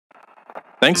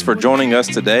Thanks for joining us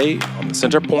today on the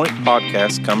Centerpoint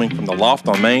podcast coming from the Loft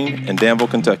on Main in Danville,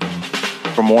 Kentucky.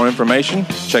 For more information,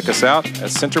 check us out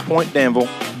at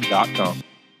centerpointdanville.com.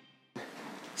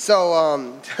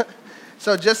 So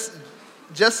just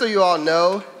so you all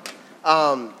know,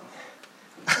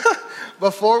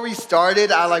 before we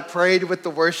started, I prayed with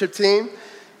the worship team,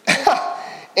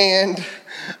 and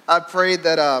I prayed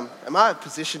that, am I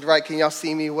positioned right? Can y'all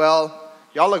see me well?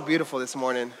 Y'all look beautiful this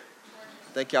morning.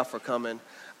 Thank y'all for coming.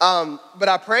 But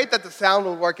I prayed that the sound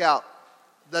would work out,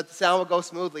 that the sound would go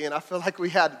smoothly, and I feel like we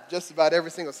had just about every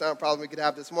single sound problem we could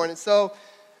have this morning. So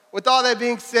with all that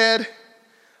being said,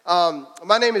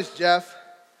 my name is Jeff.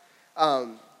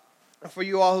 For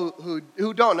you all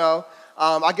who don't know,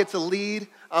 I get to lead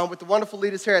with the wonderful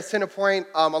leaders here at Centerpoint,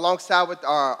 alongside with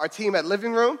our team at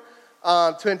Living Room,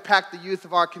 to impact the youth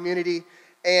of our community.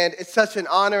 And it's such an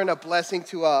honor and a blessing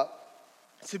to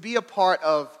be a part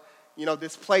of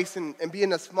this place and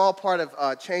being a small part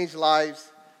of change lives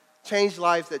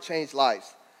that change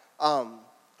lives.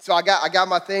 So I got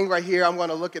my thing right here. I'm going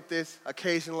to look at this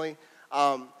occasionally.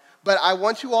 But I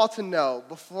want you all to know,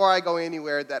 before I go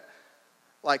anywhere, that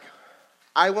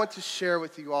I want to share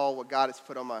with you all what God has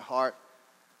put on my heart.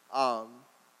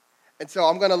 And so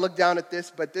I'm going to look down at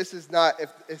this, but this is not,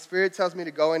 if Spirit tells me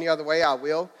to go any other way, I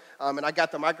will. And I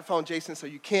got the microphone, Jason, so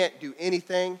you can't do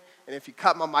anything. And if you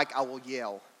cut my mic, I will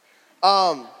yell.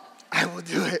 I will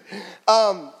do it.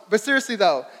 But seriously,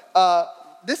 though,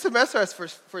 this semester has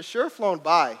for sure flown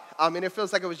by. I mean, it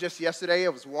feels like it was just yesterday.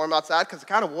 It was warm outside, because it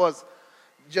kind of was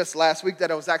just last week that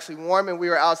it was actually warm, and we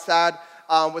were outside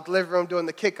with Living Room doing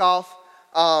the kickoff.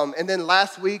 And then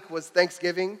last week was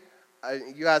Thanksgiving.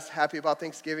 You guys happy about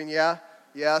Thanksgiving? Yeah?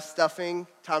 Yeah, stuffing.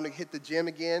 Time to hit the gym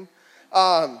again.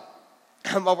 My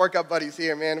workout buddies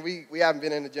here, man, we haven't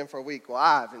been in the gym for a week. Well,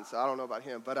 I haven't, so I don't know about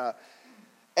him. But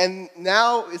and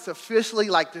now it's officially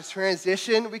this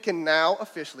transition. We can now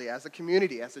officially, as a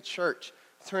community, as a church,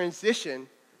 transition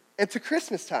into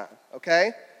Christmas time,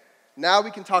 okay? Now we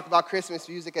can talk about Christmas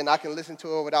music, and I can listen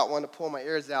to it without wanting to pull my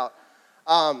ears out.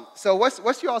 So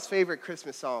what's y'all's favorite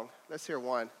Christmas song? Let's hear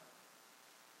one.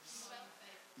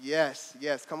 Yes.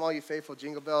 Come on, you faithful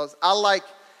jingle bells. I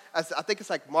think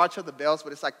it's March of the Bells,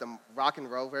 but it's the rock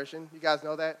and roll version. You guys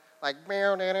know that? I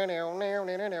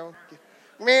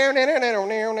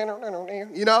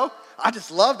just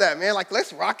love that, man.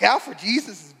 Let's rock out for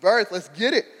Jesus' birth. Let's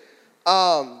get it.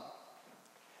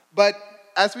 But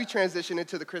as we transition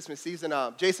into the Christmas season,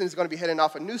 Jason is going to be heading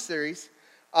off a new series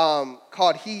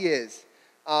called He Is.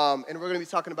 And we're going to be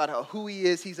talking about who He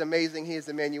is. He's amazing. He is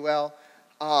Emmanuel.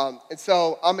 And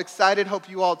so I'm excited. Hope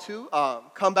you all too.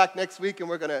 Come back next week, and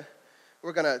we're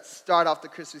gonna start off the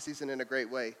Christmas season in a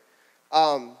great way.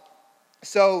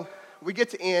 So we get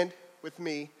to end with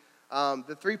me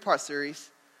the 3-part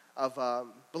series of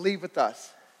Believe With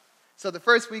Us. So the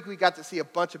first week we got to see a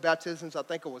bunch of baptisms. I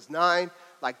think it was 9.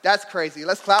 That's crazy.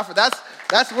 Let's clap for that.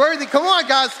 That's worthy. Come on,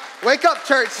 guys. Wake up,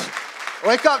 church.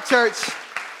 Wake up, church.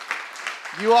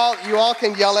 You all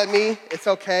can yell at me. It's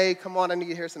okay. Come on, I need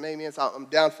to hear some amens. I'm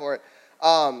down for it.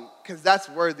 Because that's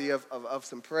worthy of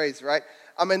some praise, right?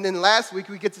 And then last week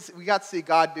we got to see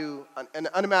God do an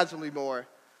unimaginably more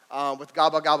with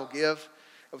Gobble Gobble Give.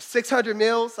 It was 600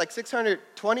 meals,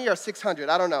 620 or 600,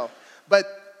 I don't know. But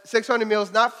 600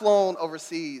 meals not flown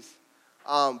overseas,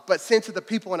 but sent to the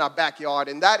people in our backyard.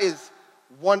 And that is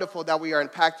wonderful that we are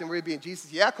impacting. We're being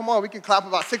Jesus. Yeah, come on, we can clap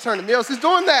about 600 meals. Who's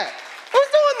doing that? Who's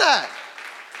doing that?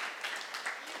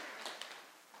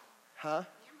 Huh?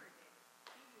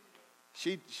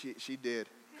 She did.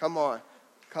 Come on.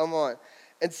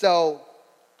 And so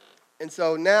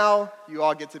now you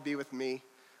all get to be with me.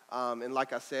 And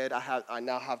like I said, I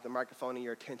now have the microphone in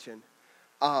your attention.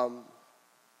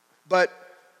 But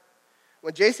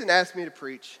when Jason asked me to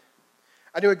preach,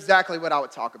 I knew exactly what I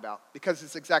would talk about, because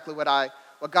it's exactly what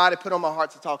God had put on my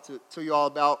heart to talk to you all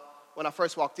about when I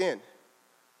first walked in.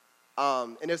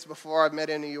 And it's before I've met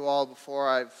any of you all, before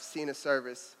I've seen a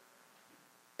service.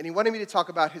 And he wanted me to talk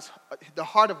about the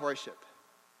heart of worship.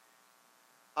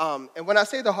 And when I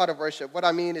say the heart of worship, what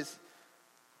I mean is,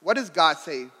 what does God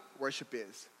say worship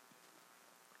is?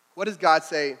 What does God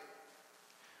say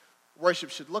worship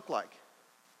should look like?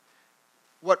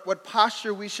 What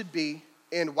posture we should be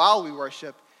in while we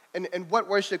worship, and what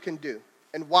worship can do,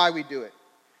 and why we do it.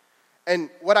 And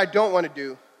what I don't want to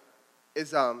do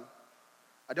is, I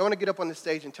don't want to get up on the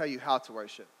stage and tell you how to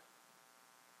worship.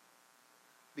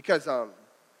 Because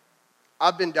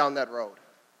I've been down that road.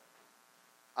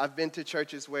 I've been to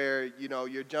churches where,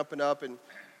 you're jumping up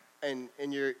and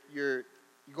you're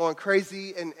going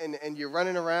crazy and you're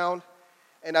running around.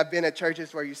 And I've been at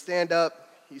churches where you stand up,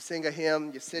 you sing a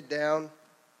hymn, you sit down,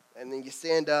 and then you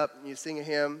stand up, and you sing a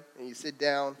hymn, and you sit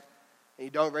down, and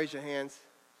you don't raise your hands.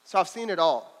 So I've seen it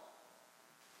all.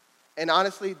 And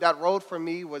honestly, that road for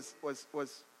me was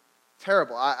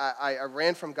terrible. I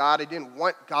ran from God. I didn't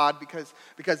want God because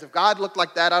if God looked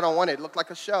like that, I don't want it. It looked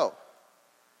like a show.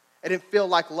 It didn't feel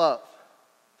like love.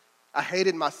 I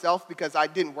hated myself because I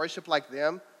didn't worship like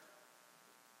them.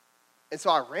 And so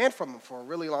I ran from him for a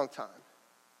really long time.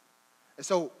 And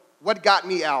so what got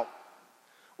me out,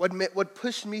 what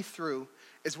pushed me through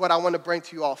is what I want to bring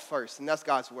to you all first, and that's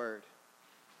God's word.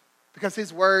 Because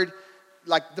his word,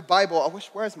 like the Bible,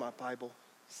 where's my Bible?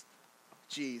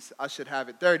 Jeez, I should have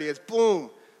it. There it is. Boom.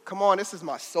 Come on, this is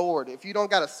my sword. If you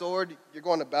don't got a sword, you're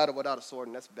going to battle without a sword,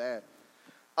 and that's bad.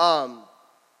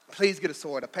 Please get a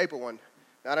sword, a paper one,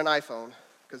 not an iPhone,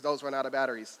 because those run out of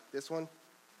batteries. This one.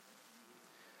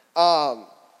 But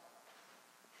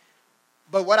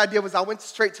what I did was I went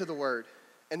straight to the word,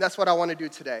 and that's what I want to do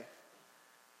today.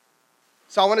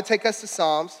 So I want to take us to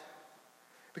Psalms,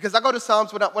 because I go to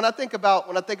Psalms when I think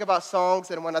about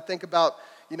songs and when I think about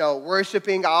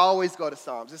worshiping. I always go to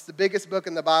Psalms. It's the biggest book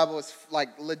in the Bible. It's like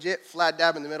legit flat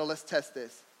dab in the middle. Let's test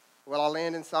this. Will I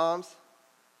land in Psalms?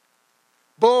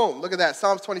 Boom! Look at that,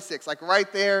 Psalms 26, like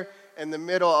right there in the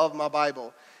middle of my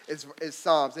Bible is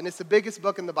Psalms, and it's the biggest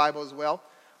book in the Bible as well.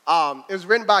 It was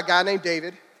written by a guy named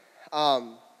David,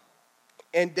 and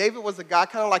David was a guy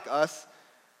kind of like us.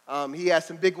 He had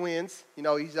some big wins.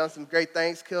 He's done some great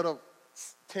things. Killed a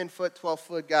 10-foot,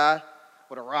 12-foot guy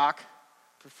with a rock.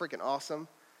 Freaking awesome,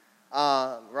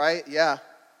 right? Yeah.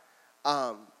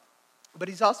 But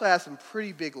he's also had some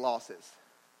pretty big losses.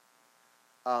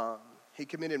 He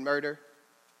committed murder.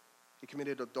 He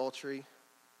committed adultery.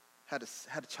 Had a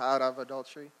child out of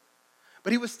adultery.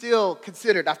 But he was still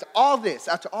considered, after all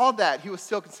that, he was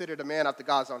still considered a man after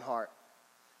God's own heart.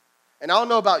 And I don't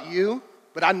know about you,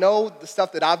 but I know the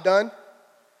stuff that I've done.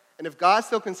 And if God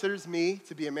still considers me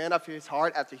to be a man after his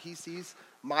heart after he sees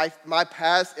my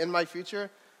past and my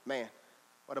future, man,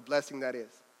 what a blessing that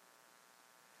is.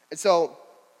 And so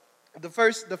the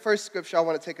first scripture I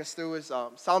want to take us through is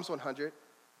Psalms 100.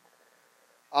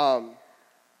 And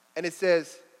it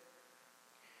says,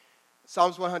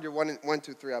 Psalms 100, 1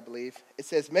 through 3, I believe. It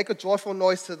says, make a joyful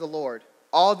noise to the Lord,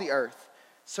 all the earth.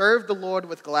 Serve the Lord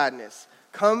with gladness.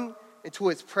 Come into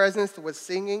his presence with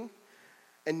singing,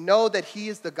 and know that he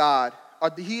is the God, or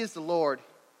that he is the Lord,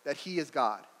 that he is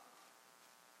God.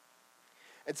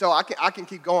 And so I can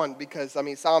keep going because,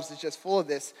 Psalms is just full of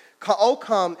this. Oh,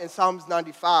 come, in Psalms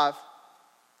 95,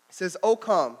 it says, oh,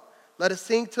 come, let us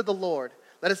sing to the Lord.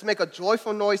 Let us make a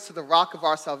joyful noise to the rock of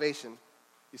our salvation.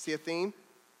 You see a theme?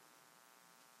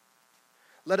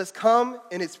 Let us come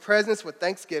in his presence with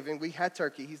thanksgiving. We had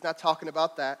turkey. He's not talking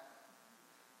about that.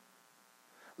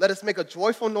 Let us make a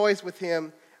joyful noise with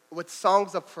him with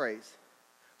songs of praise.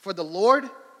 For the Lord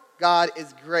God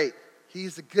is great. He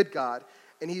is a good God,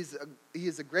 and he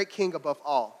is a great king above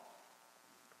all.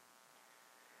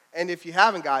 And if you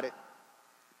haven't got it,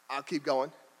 I'll keep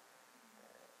going.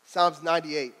 Psalms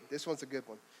 98. This one's a good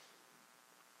one.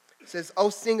 It says, oh,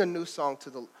 sing to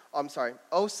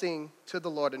the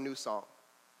Lord a new song.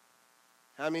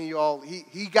 How many of you all,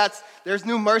 there's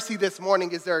new mercy this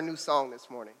morning. Is there a new song this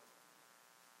morning?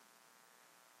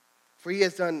 For he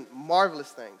has done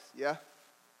marvelous things, yeah?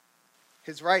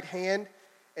 His right hand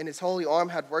and his holy arm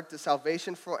had worked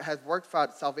salvation for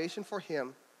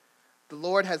him. The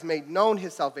Lord has made known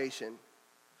his salvation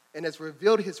and has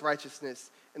revealed his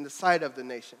righteousness in the sight of the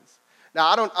nations. Now,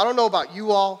 I don't know about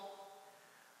you all,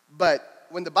 but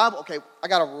when the Bible, I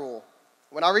got a rule.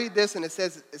 When I read this and it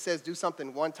says do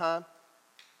something one time,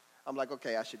 I'm like,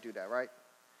 okay, I should do that, right?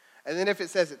 And then if it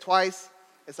says it twice,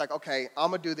 it's like, okay, I'm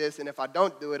going to do this, and if I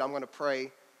don't do it, I'm going to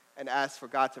pray and ask for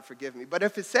God to forgive me. But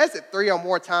if it says it 3 or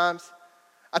more times,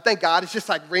 I think God is just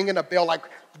like ringing a bell like,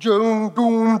 doom,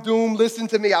 doom, doom, listen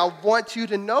to me. I want you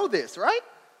to know this, right?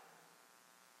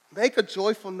 Make a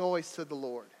joyful noise to the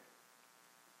Lord.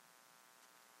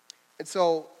 And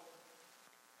so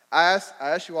I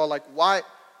ask you all, like, why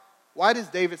does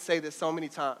David say this so many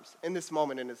times in this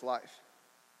moment in his life?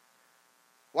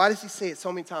 Why does he say it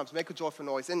so many times? Make a joyful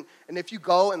noise. And if you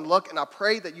go and look, and I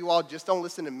pray that you all just don't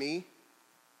listen to me.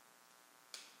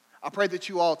 I pray that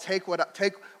you all take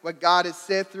what God has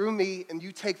said through me, and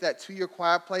you take that to your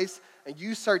quiet place, and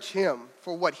you search him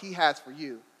for what he has for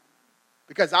you.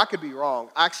 Because I could be wrong.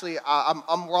 Actually,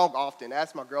 I'm wrong often.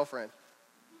 Ask my girlfriend.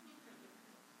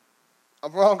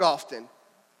 I'm wrong often.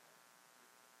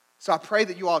 So I pray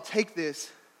that you all take this,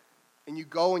 and you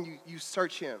go and you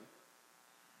search him.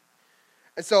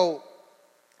 And so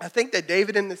I think that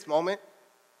David in this moment,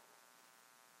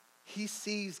 he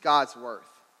sees God's worth.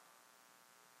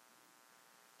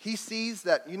 He sees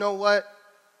that, you know what?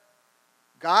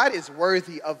 God is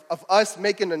worthy of us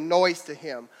making a noise to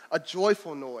him, a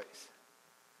joyful noise.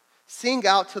 Sing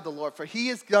out to the Lord, for he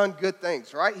has done good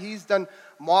things, right? He's done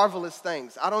marvelous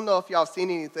things. I don't know if y'all seen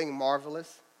anything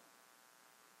marvelous,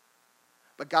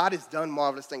 but God has done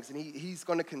marvelous things, and he's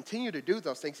going to continue to do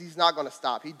those things. He's not going to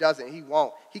stop. He doesn't. He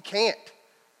won't. He can't.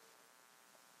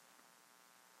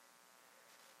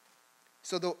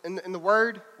 So in the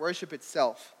word worship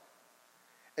itself,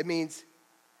 it means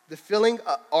the feeling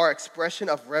or expression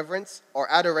of reverence or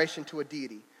adoration to a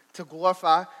deity, to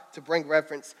glorify, to bring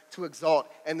reverence, to exalt.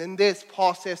 And in this,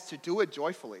 Paul says to do it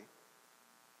joyfully.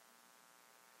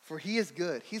 For he is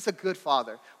good. He's a good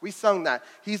father. We sung that.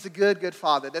 He's a good, good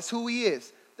father. That's who he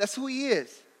is. That's who he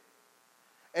is.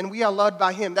 And we are loved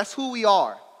by him. That's who we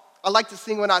are. I like to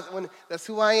sing when that's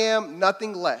who I am,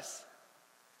 nothing less.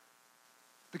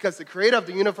 Because the creator of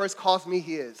the universe calls me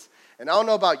his. And I don't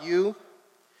know about you,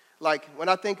 like when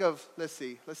I think of, let's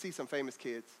see some famous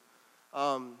kids.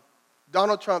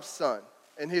 Donald Trump's son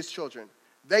and his children,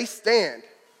 they stand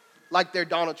like they're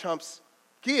Donald Trump's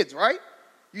kids, right?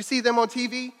 You see them on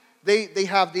TV, they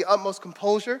have the utmost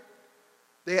composure.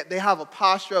 They have a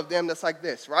posture of them that's like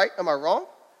this, right? Am I wrong?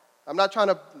 I'm not trying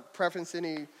to preference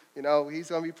any, he's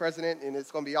going to be president and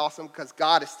it's going to be awesome because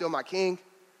God is still my king.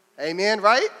 Amen,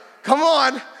 right? Come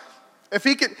on. If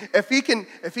he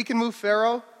can move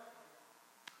Pharaoh,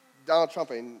 Donald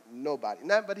Trump ain't nobody.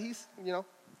 But he's,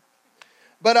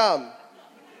 But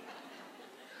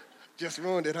just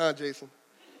ruined it, huh, Jason?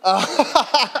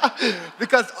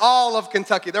 Because all of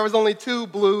Kentucky, there was only 2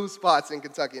 blue spots in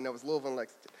Kentucky, and that was Louisville and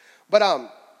Lexington. But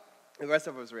the rest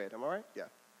of it was red. Am I right? Yeah.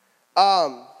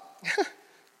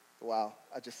 Wow,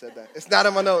 I just said that. It's not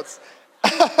in my notes.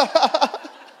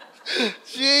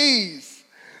 Jeez.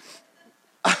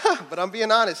 But I'm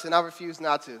being honest, and I refuse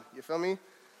not to. You feel me?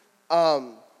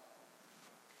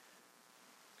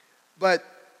 But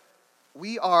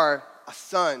we are a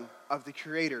son of the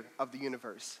creator of the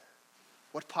universe.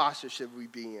 What posture should we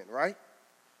be in, right?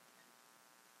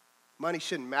 Money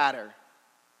shouldn't matter.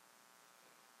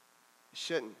 It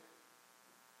shouldn't.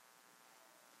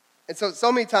 And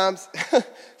so many times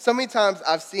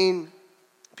I've seen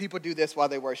people do this while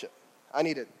they worship. I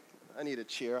need a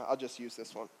chair. I'll just use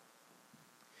this one.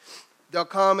 They'll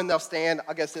come and they'll stand.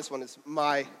 I guess this one is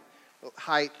my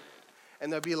height.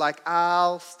 And they'll be like,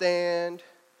 I'll stand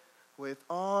with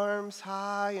arms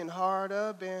high and heart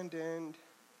abandoned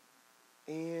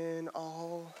in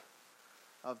awe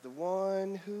of the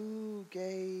one who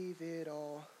gave it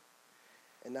all.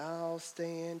 And I'll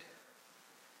stand,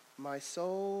 my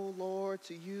soul, Lord,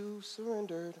 to you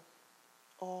surrendered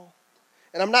all.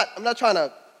 And I'm not trying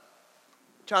to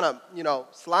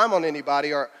slime on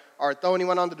anybody or throw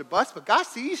anyone under the bus, but God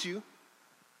sees you.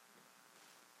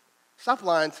 Stop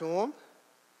lying to him.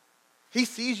 He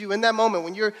sees you in that moment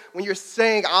when you're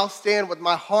saying, I'll stand with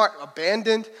my heart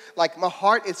abandoned, like my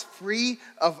heart is free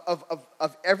of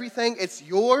everything. It's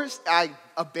yours. I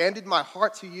abandoned my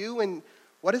heart to you. And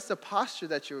what is the posture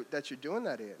that you're doing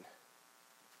that in?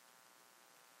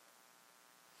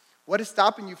 What is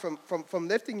stopping you from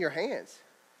lifting your hands?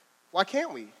 Why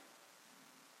can't we?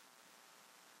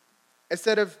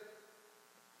 Instead of,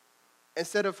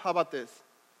 how about this?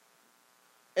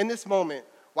 In this moment,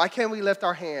 why can't we lift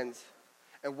our hands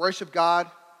and worship God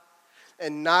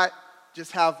and not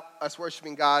just have us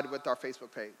worshiping God with our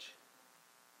Facebook page?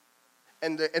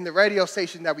 And the radio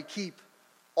station that we keep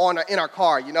in our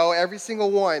car, every single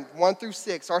one through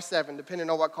 6 or 7, depending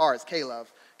on what car, is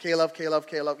K-Love. K-Love, K-Love,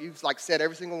 K-Love. You've said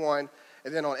every single one.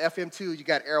 And then on FM2, you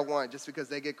got Air One, just because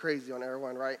they get crazy on Air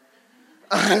One, right?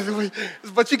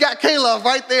 But you got K-Love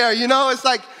right there, It's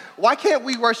like, why can't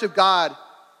we worship God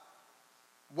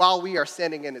while we are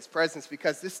standing in his presence?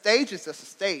 Because this stage is just a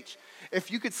stage.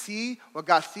 If you could see what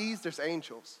God sees, there's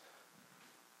angels.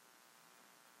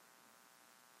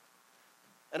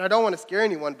 And I don't want to scare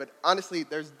anyone, but honestly,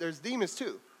 there's demons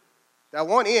too that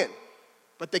want in,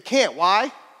 but they can't.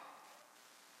 Why?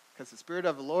 Because the Spirit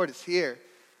of the Lord is here.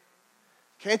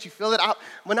 Can't you feel it?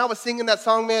 When I was singing that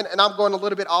song, man, and I'm going a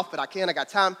little bit off, but I got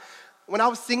time. When I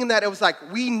was singing that, it was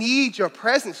like, we need your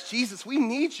presence, Jesus. We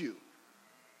need you.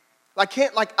 I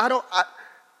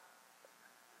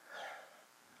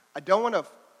don't want to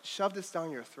shove this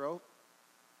down your throat,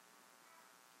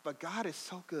 but God is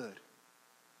so good.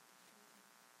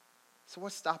 So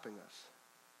what's stopping us?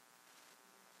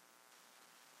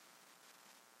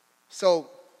 So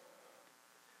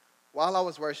while I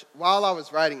was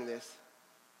writing this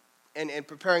and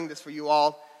preparing this for you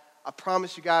all, I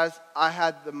promise you guys, I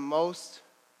had the most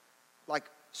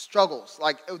struggles.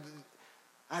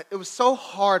 It was so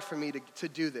hard for me to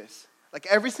do this. Like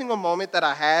every single moment that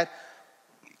I had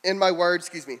in my word,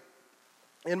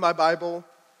 in my Bible,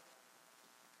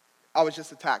 I was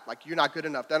just attacked. Like, you're not good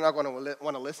enough. They're not going to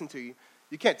want to listen to you.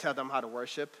 You can't tell them how to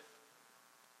worship.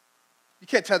 You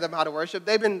can't tell them how to worship.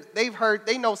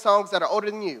 They know songs that are older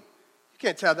than you. You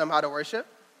can't tell them how to worship.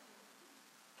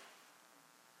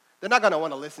 They're not going to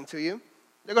want to listen to you.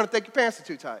 They're going to think your pants are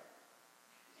too tight.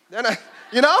 They're not,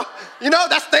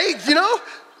 that's stage,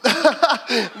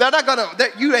 They're not going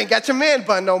to, you ain't got your man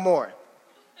bun no more.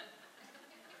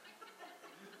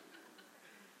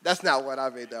 That's not what I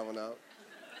made that one up.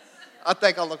 I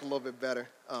think I look a little bit better.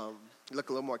 Look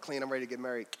a little more clean. I'm ready to get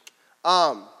married.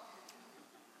 But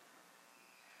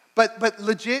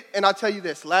legit, and I'll tell you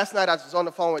this. Last night I was on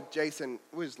the phone with Jason.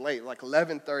 It was late, like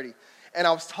 11:30. And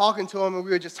I was talking to him, and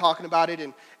we were just talking about it.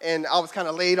 And I was kind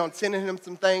of late on sending him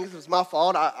some things. It was my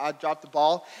fault. I dropped the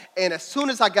ball. And as soon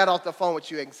as I got off the phone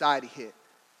with you, anxiety hit.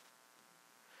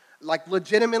 Like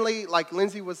legitimately, like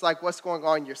Lindsay was like, what's going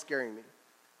on? You're scaring me.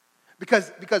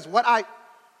 Because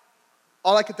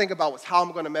all I could think about was how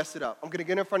I'm going to mess it up. I'm going to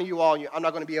get in front of you all, and I'm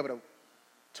not going to be able to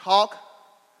talk.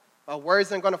 My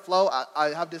words aren't going to flow. I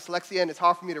have dyslexia, and it's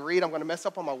hard for me to read. I'm going to mess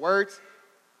up on my words.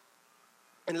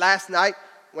 And last night,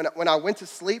 when I went to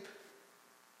sleep,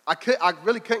 I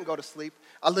really couldn't go to sleep.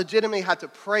 I legitimately had to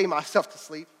pray myself to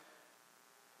sleep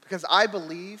because I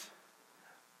believe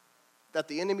that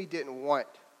the enemy didn't want,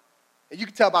 and you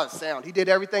can tell by the sound, he did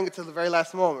everything until the very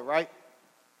last moment, right?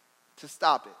 To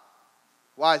stop it.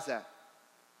 Why is that?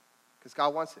 Because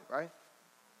God wants it, right?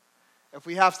 If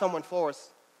we have someone for us,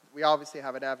 we obviously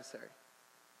have an adversary.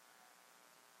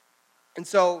 And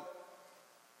so,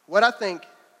 what I think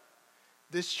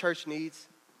this church needs,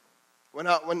 when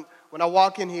I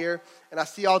walk in here and I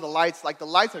see all the lights, like the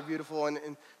lights are beautiful,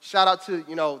 and shout out to,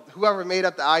 whoever made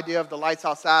up the idea of the lights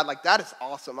outside, like that is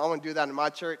awesome. I want to do that in my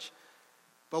church.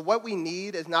 But what we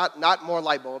need is not more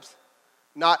light bulbs,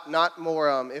 not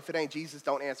more, if it ain't Jesus,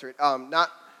 don't answer it.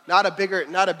 Not a bigger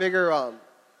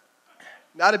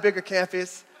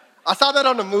campus. I saw that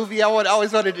on the movie. I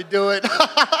always wanted to do it.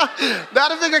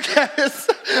 Not a bigger campus.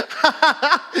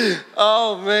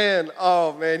 Oh, man.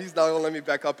 He's not going to let me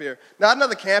back up here. Not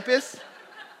another campus.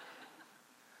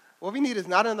 What we need is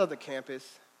not another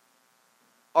campus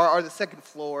or the second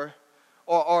floor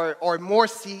or more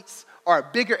seats or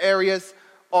bigger areas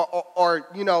or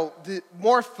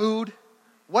more food.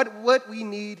 What we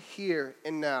need here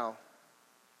and now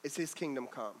is his kingdom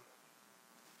come.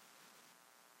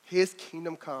 His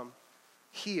kingdom come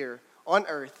here on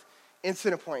earth in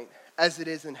Center Point as it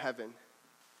is in heaven.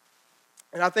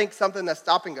 And I think something that's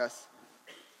stopping us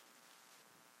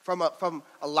from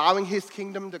allowing his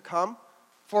kingdom to come,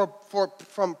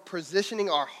 from positioning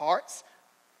our hearts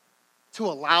to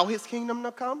allow his kingdom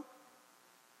to come,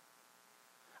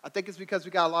 I think it's because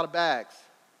we got a lot of bags.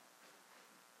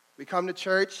 We come to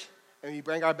church and we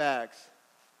bring our bags.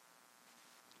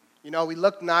 We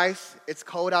look nice. It's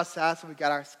cold outside, so we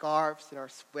got our scarves and our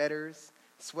sweaters.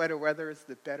 Sweater weather is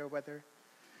the better weather.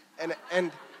 And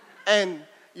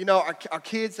our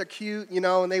kids are cute,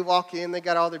 and they walk in, they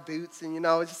got all their boots, and,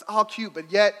 it's just all cute.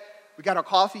 But yet, we got our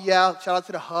coffee, shout out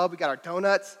to the hub. We got our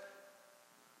donuts.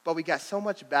 But we got so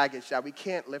much baggage that we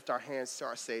can't lift our hands to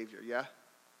our Savior, yeah?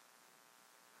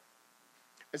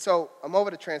 And so, I'm over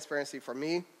to transparency. For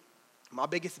me, my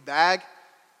biggest bag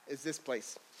is this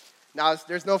place. Now,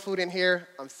 there's no food in here.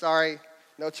 I'm sorry.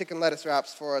 No chicken lettuce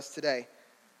wraps for us today.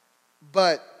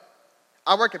 But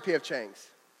I work at P.F. Chang's.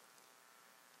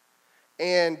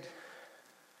 And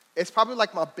it's probably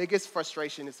like my biggest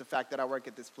frustration is the fact that I work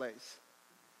at this place.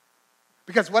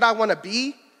 Because what I want to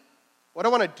be, what I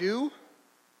want to do,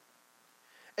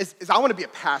 is I want to be a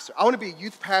pastor. I want to be a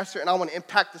youth pastor, and I want to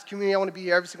impact this community. I want to be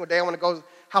here every single day. I want to go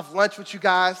have lunch with you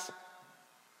guys.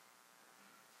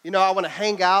 I want to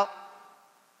hang out.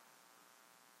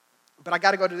 But I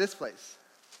got to go to this place.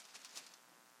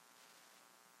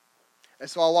 And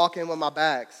so I walk in with my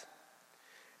bags.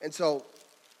 And so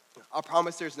I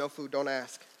promise there's no food, don't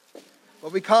ask.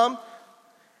 But we come,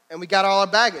 and we got all our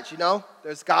baggage,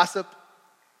 There's gossip.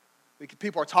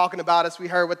 People are talking about us. We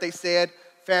heard what they said.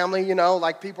 Family,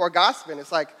 like people are gossiping.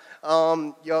 It's like,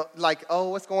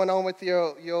 what's going on with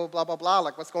your blah, blah, blah.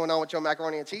 Like, what's going on with your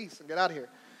macaroni and cheese? Get out of here.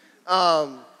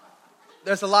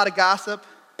 There's a lot of gossip.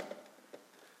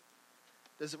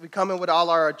 We come in with all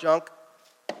our junk.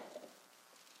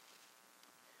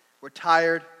 We're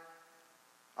tired.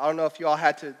 I don't know if you all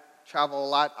had to travel a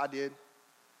lot. I did.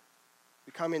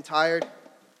 We come in tired.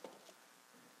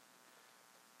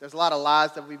 There's a lot of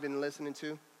lies that we've been listening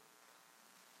to.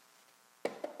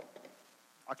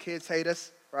 Our kids hate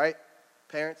us, right?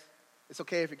 Parents, it's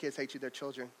okay if your kids hate you. They're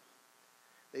children.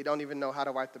 They don't even know how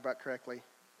to wipe the butt correctly.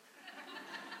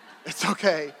 It's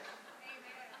okay.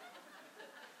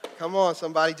 Come on,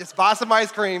 somebody. Just buy some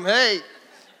ice cream. Hey.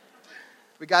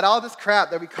 We got all this crap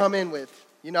that we come in with,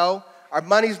 you know. Our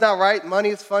money's not right. Money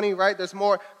is funny, right? There's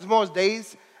more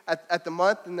days at the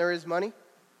month than there is money.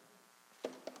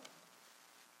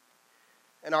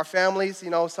 And our families, you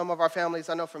know, some of our families,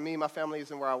 I know for me, my family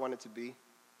isn't where I want it to be.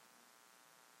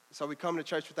 So we come to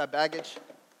church with that baggage.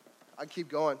 I keep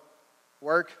going.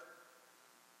 Work,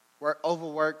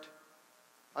 overworked.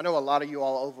 I know a lot of you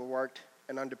all overworked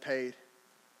and underpaid.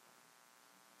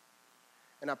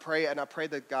 And I pray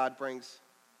that God brings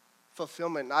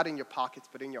fulfillment, not in your pockets,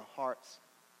 but in your hearts.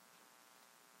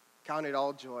 Count it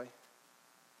all joy.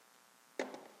 We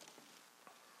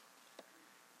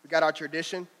got our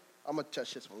tradition. I'm going to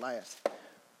touch this one last.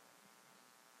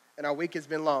 And our week has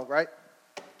been long, right?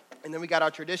 And then we got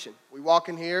our tradition. We walk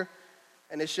in here,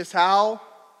 and it's just how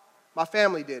my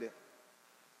family did it.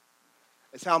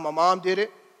 It's how my mom did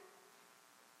it.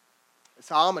 It's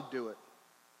how I'm going to do it.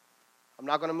 I'm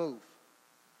not going to move.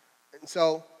 And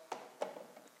so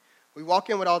we walk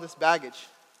in with all this baggage,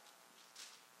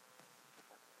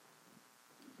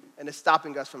 and it's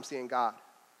stopping us from seeing God.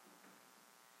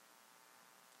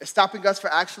 It's stopping us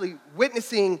from actually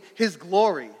witnessing His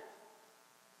glory.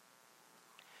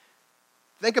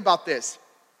 Think about this.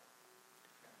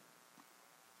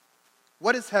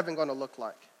 What is heaven going to look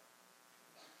like?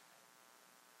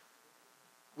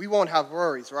 We won't have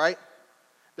worries, right?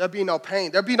 There'll be no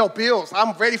pain. There'll be no bills.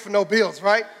 I'm ready for no bills,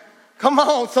 right? Come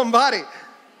on, somebody.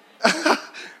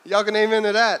 Y'all can amen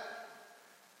to that.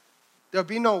 There'll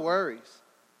be no worries.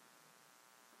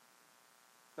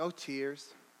 No tears.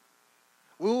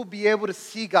 We will be able to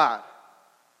see God.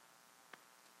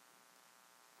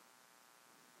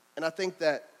 And I think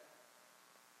that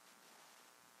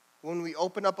when we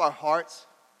open up our hearts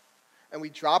and we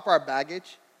drop our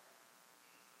baggage,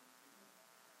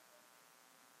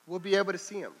 we'll be able to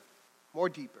see Him more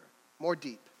deep.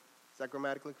 Is that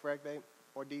grammatically correct, babe?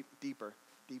 More deeper.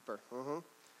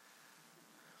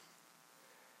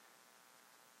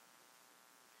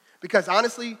 Because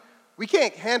honestly, we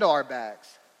can't handle our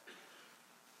bags.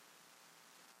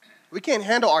 We can't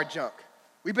handle our junk.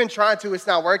 We've been trying to, it's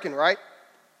not working, right?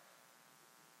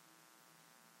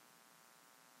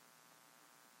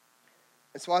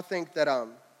 And so I think that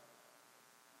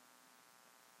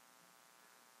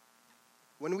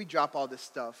when we drop all this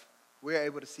stuff, we're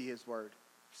able to see His word,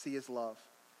 see His love,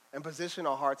 and position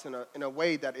our hearts in a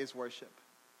way that is worship.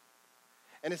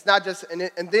 And it's not just,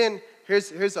 and then here's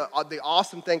the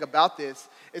awesome thing about this,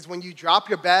 is when you drop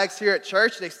your bags here at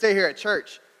church, they stay here at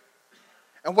church.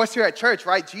 And what's here at church,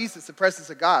 right? Jesus, the presence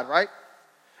of God, right?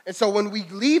 And so when we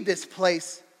leave this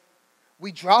place,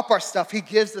 we drop our stuff. He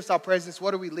gives us our presence.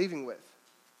 What are we leaving with?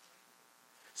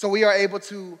 So we are able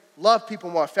to love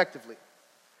people more effectively.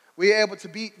 We are able to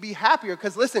be happier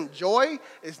because, listen, joy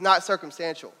is not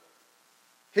circumstantial.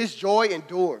 His joy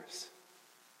endures.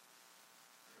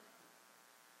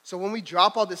 So when we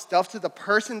drop all this stuff to the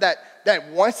person that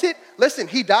wants it, listen,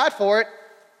 He died for it.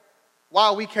 Why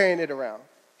are we carrying it around?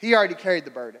 He already carried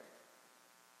the burden.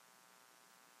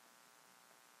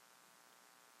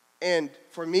 And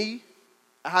for me,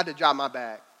 I had to drop my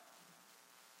bag.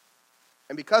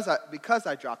 And because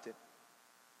I dropped it,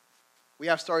 we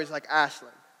have stories like Ashlyn,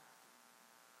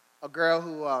 a girl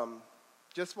who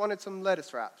just wanted some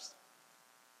lettuce wraps.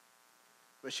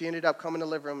 But she ended up coming to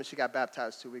the living room and she got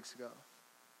baptized 2 weeks ago.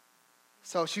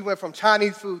 So she went from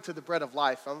Chinese food to the bread of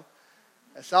life.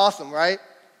 That's awesome, right?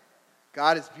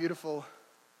 God is beautiful.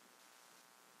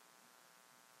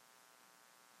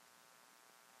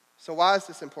 So why is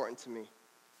this important to me?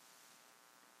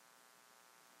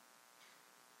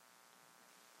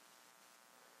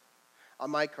 I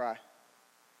might cry.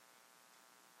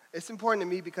 It's important to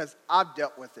me because I've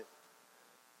dealt with it.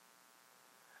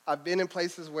 I've been in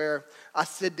places where I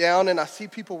sit down and I see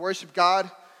people worship God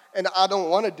and I don't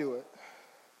want to do it.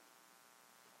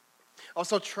 I was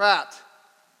so trapped.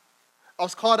 I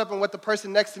was caught up in what the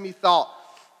person next to me thought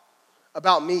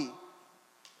about me.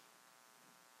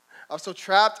 I was so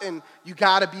trapped in, you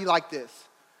gotta be like this,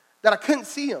 that I couldn't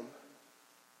see Him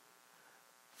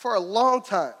for a long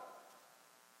time.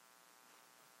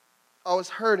 I was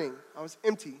hurting. I was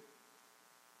empty.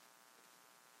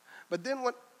 But then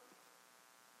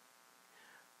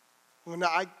when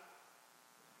I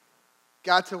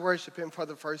got to worship Him for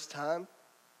the first time,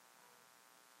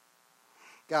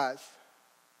 guys,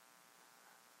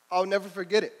 I'll never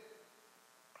forget it.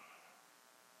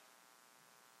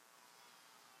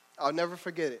 I'll never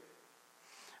forget it.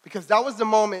 Because that was the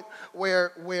moment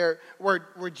where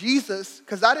Jesus,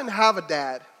 because I didn't have a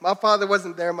dad. My father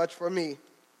wasn't there much for me.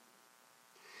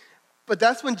 But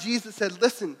that's when Jesus said,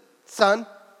 listen, son.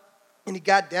 And he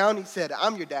got down, he said,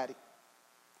 I'm your daddy.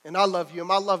 And I love you, and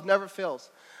my love never fails.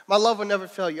 My love will never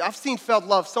fail you. I've seen felt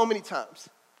love so many times.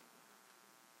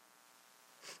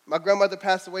 My grandmother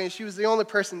passed away, and she was the only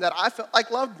person that I felt like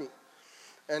loved me.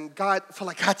 And God felt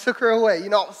like God took her away. You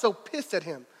know, I was so pissed at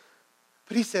him.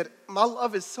 But he said, my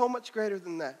love is so much greater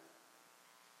than that.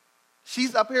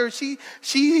 She's up here. She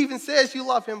even says you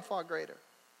love him far greater.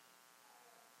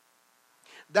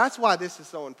 That's why this is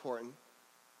so important.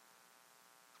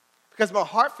 Because my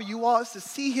heart for you all is to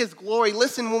see his glory.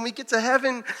 Listen, when we get to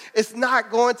heaven, it's not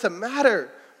going to matter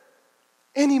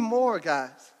anymore,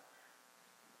 guys.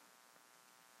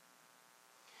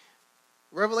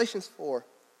 Revelations 4.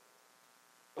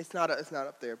 It's not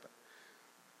up there, but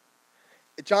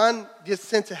John gets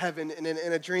sent to heaven in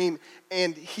a dream,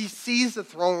 and he sees the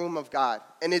throne room of God.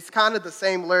 And it's kind of the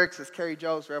same lyrics as Carrie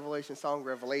Joe's Revelation song,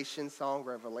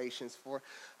 Revelations 4.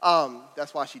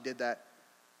 That's why she did that.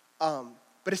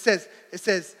 But it says,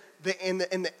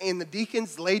 the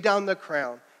deacons lay down the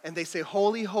crown, and they say,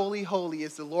 holy, holy, holy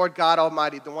is the Lord God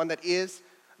Almighty, the one that is,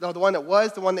 no, the one that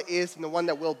was, the one that is, and the one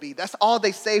that will be. That's all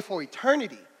they say for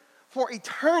eternity. For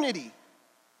eternity.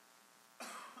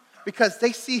 Because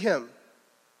they see him.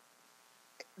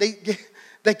 They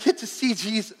get to see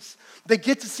Jesus. They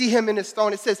get to see him in his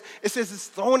throne. It says his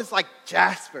throne is like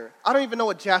jasper. I don't even know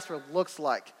what jasper looks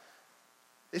like.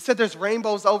 They said there's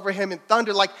rainbows over him and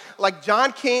thunder. Like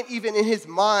John can't even in his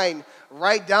mind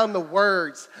write down the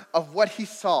words of what he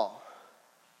saw.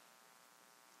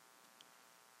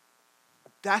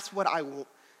 That's what I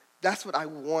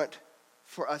want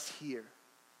for us here.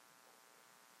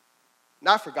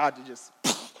 Not for God to just,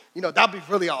 that'd be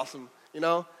really awesome,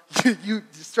 You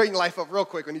just straighten life up real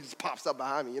quick when he just pops up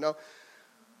behind me,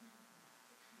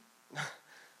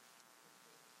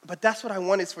 But that's what I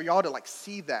want is for y'all to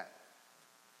see that.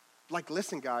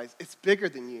 Listen, guys, it's bigger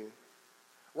than you.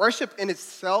 Worship in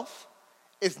itself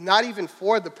is not even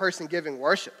for the person giving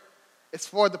worship. It's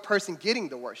for the person getting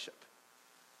the worship.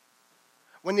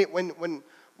 When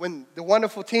the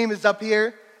wonderful team is up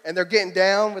here and they're getting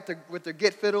down with their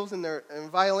git fiddles and their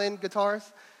violin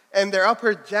guitars, and they're up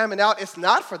here jamming out, it's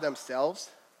not for themselves.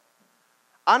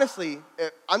 Honestly,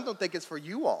 I don't think it's for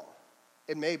you all.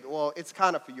 It may be, it's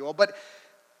kind of for you all, but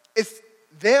it's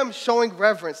them showing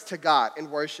reverence to God in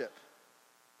worship.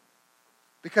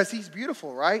 Because he's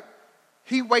beautiful, right?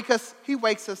 He wakes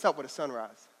us up with a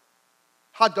sunrise.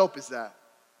 How dope is that?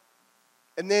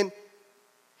 And then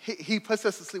he puts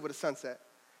us to sleep with a sunset.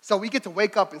 So we get to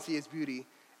wake up and see his beauty,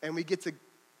 and we get to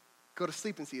go to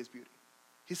sleep and see his beauty.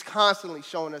 He's constantly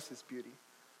showing us his beauty.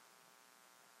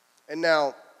 And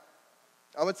now,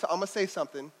 I'm gonna say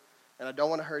something, and I don't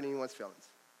want to hurt anyone's feelings.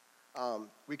 I'm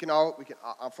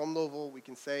from Louisville. We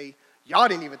can say, y'all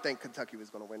didn't even think Kentucky was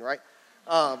going to win, right?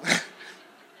 I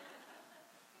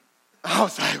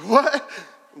was like, what?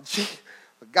 Gee,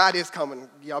 but God is coming.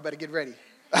 Y'all better get ready.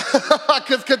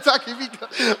 Because Kentucky be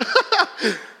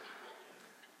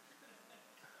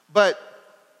But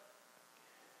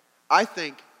I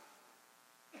think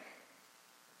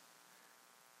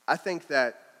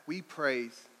that we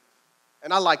praise,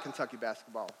 and I like Kentucky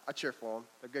basketball. I cheer for them.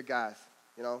 They're good guys,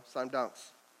 slam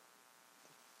dunks.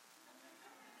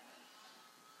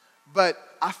 But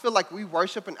I feel like we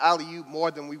worship an alley-oop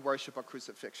more than we worship a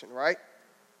crucifixion, right?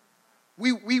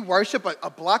 We worship a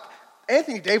block.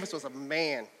 Anthony Davis was a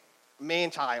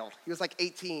man-child. He was like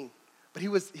 18, but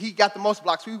he got the most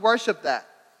blocks. We worship that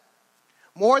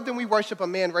more than we worship a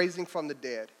man raising from the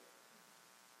dead.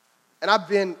 And I've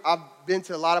been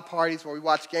to a lot of parties where we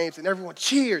watch games and everyone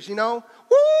cheers,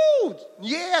 Woo!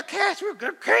 Yeah, Cats, we're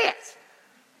good Cats.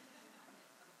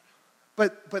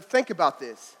 But think about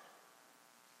this.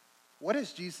 What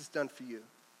has Jesus done for you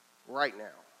right now?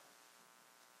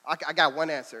 I got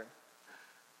one answer.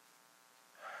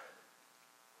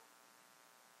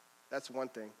 That's one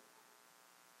thing.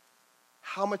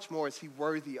 How much more is he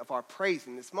worthy of our praise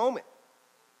in this moment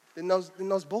than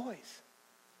those boys?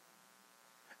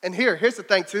 And here's the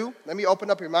thing too. Let me open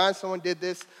up your mind. Someone did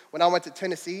this when I went to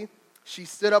Tennessee. She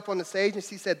stood up on the stage and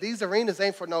she said, these arenas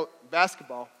ain't for no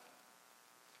basketball.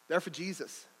 They're for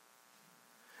Jesus.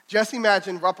 Just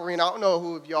imagine Rupp Arena. I don't know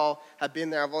who of y'all have been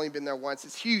there. I've only been there once.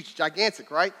 It's huge, gigantic,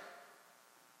 right?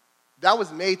 That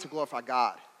was made to glorify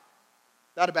God,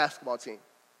 not a basketball team.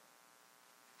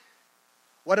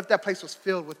 What if that place was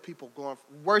filled with people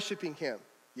worshiping him?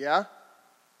 Yeah?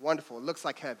 Wonderful. It looks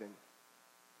like heaven.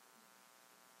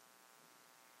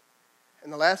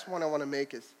 And the last one I want to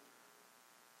make is,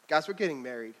 Guys, we're getting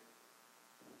married.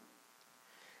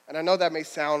 And I know that may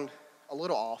sound a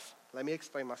little off. Let me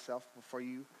explain myself before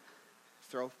you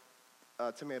throw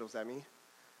tomatoes at me.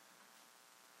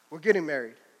 We're getting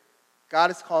married.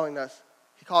 God is calling us.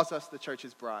 He calls us the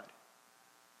church's bride.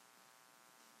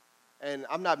 And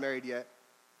I'm not married yet.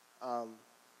 I'm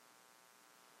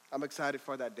excited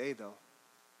for that day, though.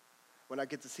 When I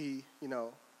get to see,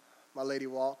 my lady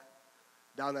walk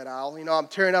down that aisle. I'm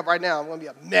tearing up right now. I'm going to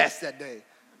be a mess that day.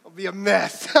 I'll be a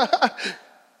mess.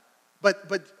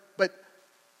 But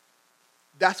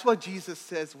that's what Jesus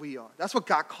says we are. That's what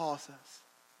God calls us,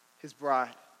 his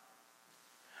bride.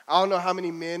 I don't know how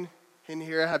many men in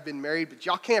here have been married, but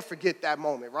y'all can't forget that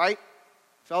moment, right?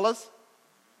 Fellas,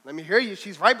 let me hear you.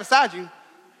 She's right beside you.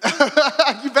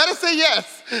 You better say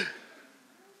yes.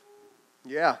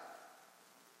 Yeah.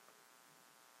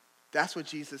 That's what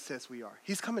Jesus says we are.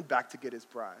 He's coming back to get his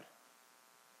bride.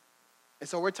 And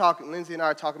so Lindsay and I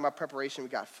are talking about preparation. We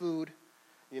got food,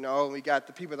 we got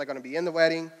the people that are going to be in the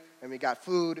wedding, and we got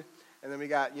food, and then we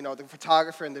got, the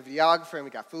photographer and the videographer, and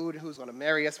we got food, who's going to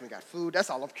marry us, and we got food.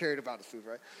 That's all I'm cared about is food,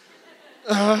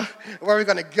 right? Where are we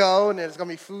going to go, and there's going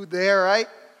to be food there, right?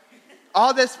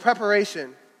 All this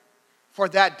preparation for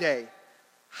that day.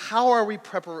 How are we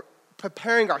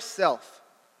preparing ourselves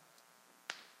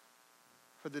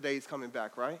for the day he's coming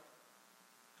back, right?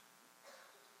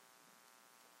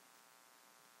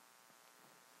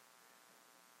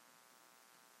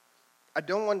 I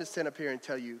don't want to stand up here and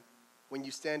tell you, when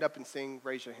you stand up and sing,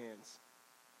 raise your hands.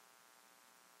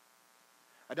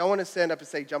 I don't want to stand up and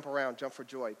say, jump around, jump for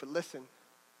joy. But listen,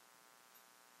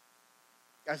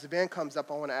 as the band comes up,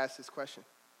 I want to ask this question.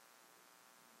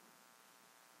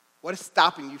 What is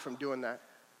stopping you from doing that?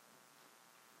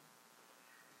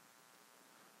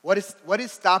 What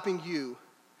is stopping you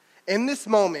in this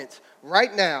moment,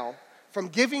 right now, from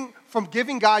giving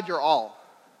God your all?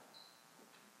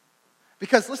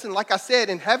 Because listen, like I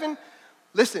said, in heaven,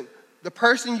 listen, the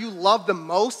person you love the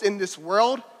most in this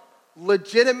world,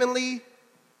 legitimately,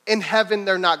 in heaven,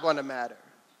 they're not going to matter.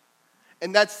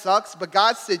 And that sucks, but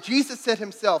Jesus said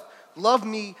himself, love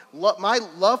me, the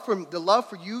love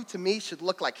for you to me should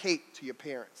look like hate to your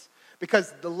parents.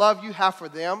 Because the love you have for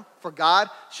them, for God,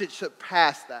 should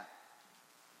pass that.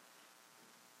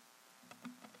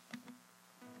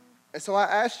 And so I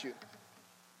asked you,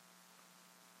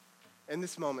 in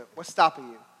this moment, what's stopping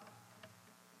you?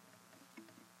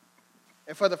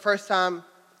 And for the first time,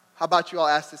 how about you all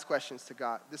ask this question to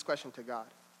God?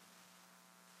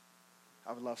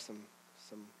 I would love some.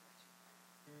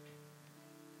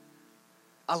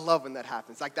 I love when that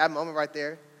happens. Like that moment right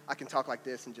there, I can talk like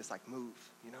this and just like move,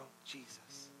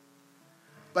 Jesus.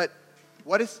 But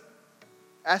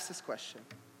ask this question.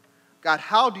 God,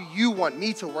 how do you want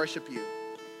me to worship you?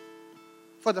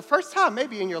 For the first time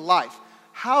maybe in your life,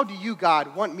 how do you,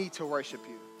 God, want me to worship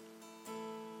you?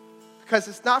 Because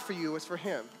it's not for you, it's for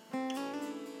him.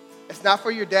 It's not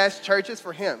for your dad's church, it's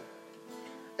for him.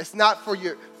 It's not for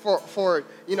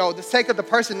the sake of the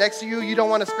person next to you, you don't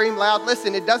want to scream loud.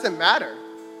 Listen, it doesn't matter.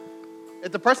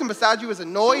 If the person beside you is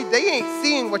annoyed, they ain't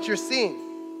seeing what you're seeing.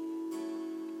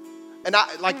 And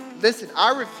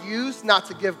I refuse not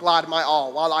to give God my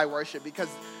all while I worship because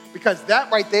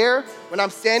that right there, when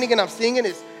I'm standing and I'm singing,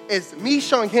 is me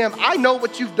showing him, I know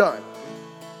what you've done.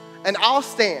 And I'll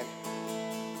stand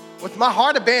with my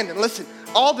heart abandoned. Listen,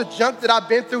 all the junk that I've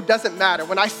been through doesn't matter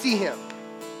when I see him.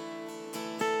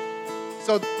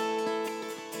 So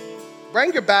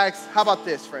bring your bags. How about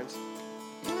this, friends?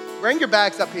 Bring your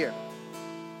bags up here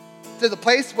to the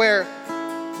place where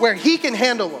he can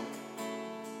handle them.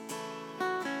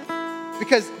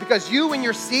 Because you in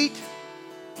your seat,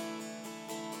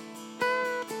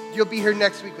 you'll be here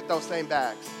next week with those same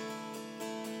bags.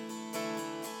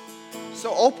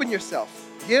 So open yourself.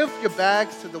 Give your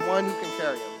bags to the one who can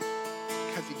carry them.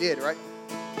 Because he did, right?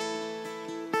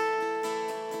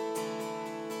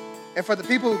 And for the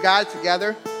people who got it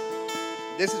together,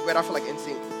 this is where I feel like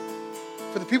NSYNC.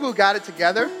 For the people who got it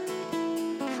together,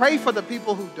 pray for the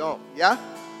people who don't, yeah?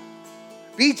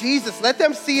 Be Jesus. Let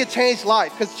them see a changed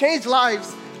life. Because changed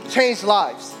lives change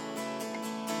lives.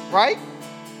 Right?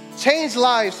 Change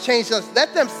lives, change us.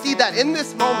 Let them see that in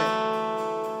this moment.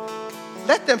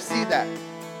 Let them see that.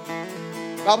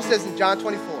 The Bible says in John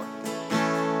 24,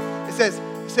 it says,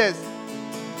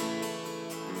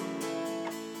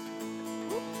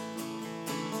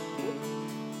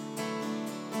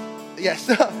 yes,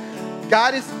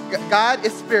 God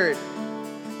is spirit,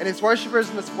 and his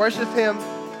worshipers must worship him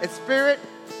in spirit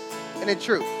and in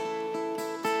truth.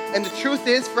 And the truth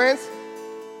is, friends,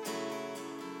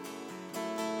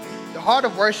 the heart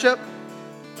of worship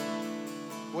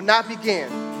will not begin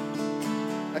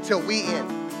until we end.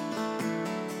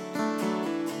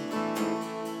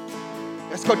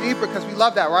 Let's go deeper because we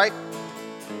love that, right?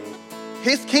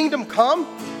 His kingdom come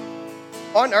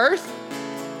on earth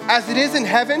as it is in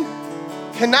heaven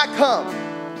cannot come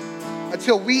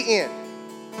until we end.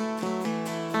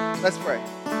 Let's pray.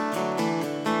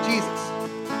 Jesus,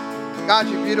 God,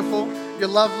 you're beautiful. You're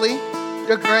lovely.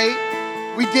 You're great.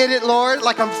 We did it, Lord.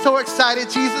 Like, I'm so excited,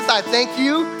 Jesus. I thank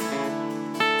you.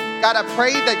 God, I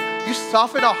pray that you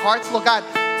soften our hearts. Lord God,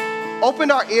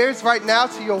 open our ears right now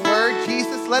to your word,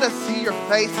 Jesus. Let us see your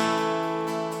face.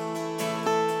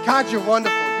 God, you're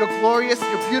wonderful. You're glorious.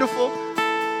 You're beautiful.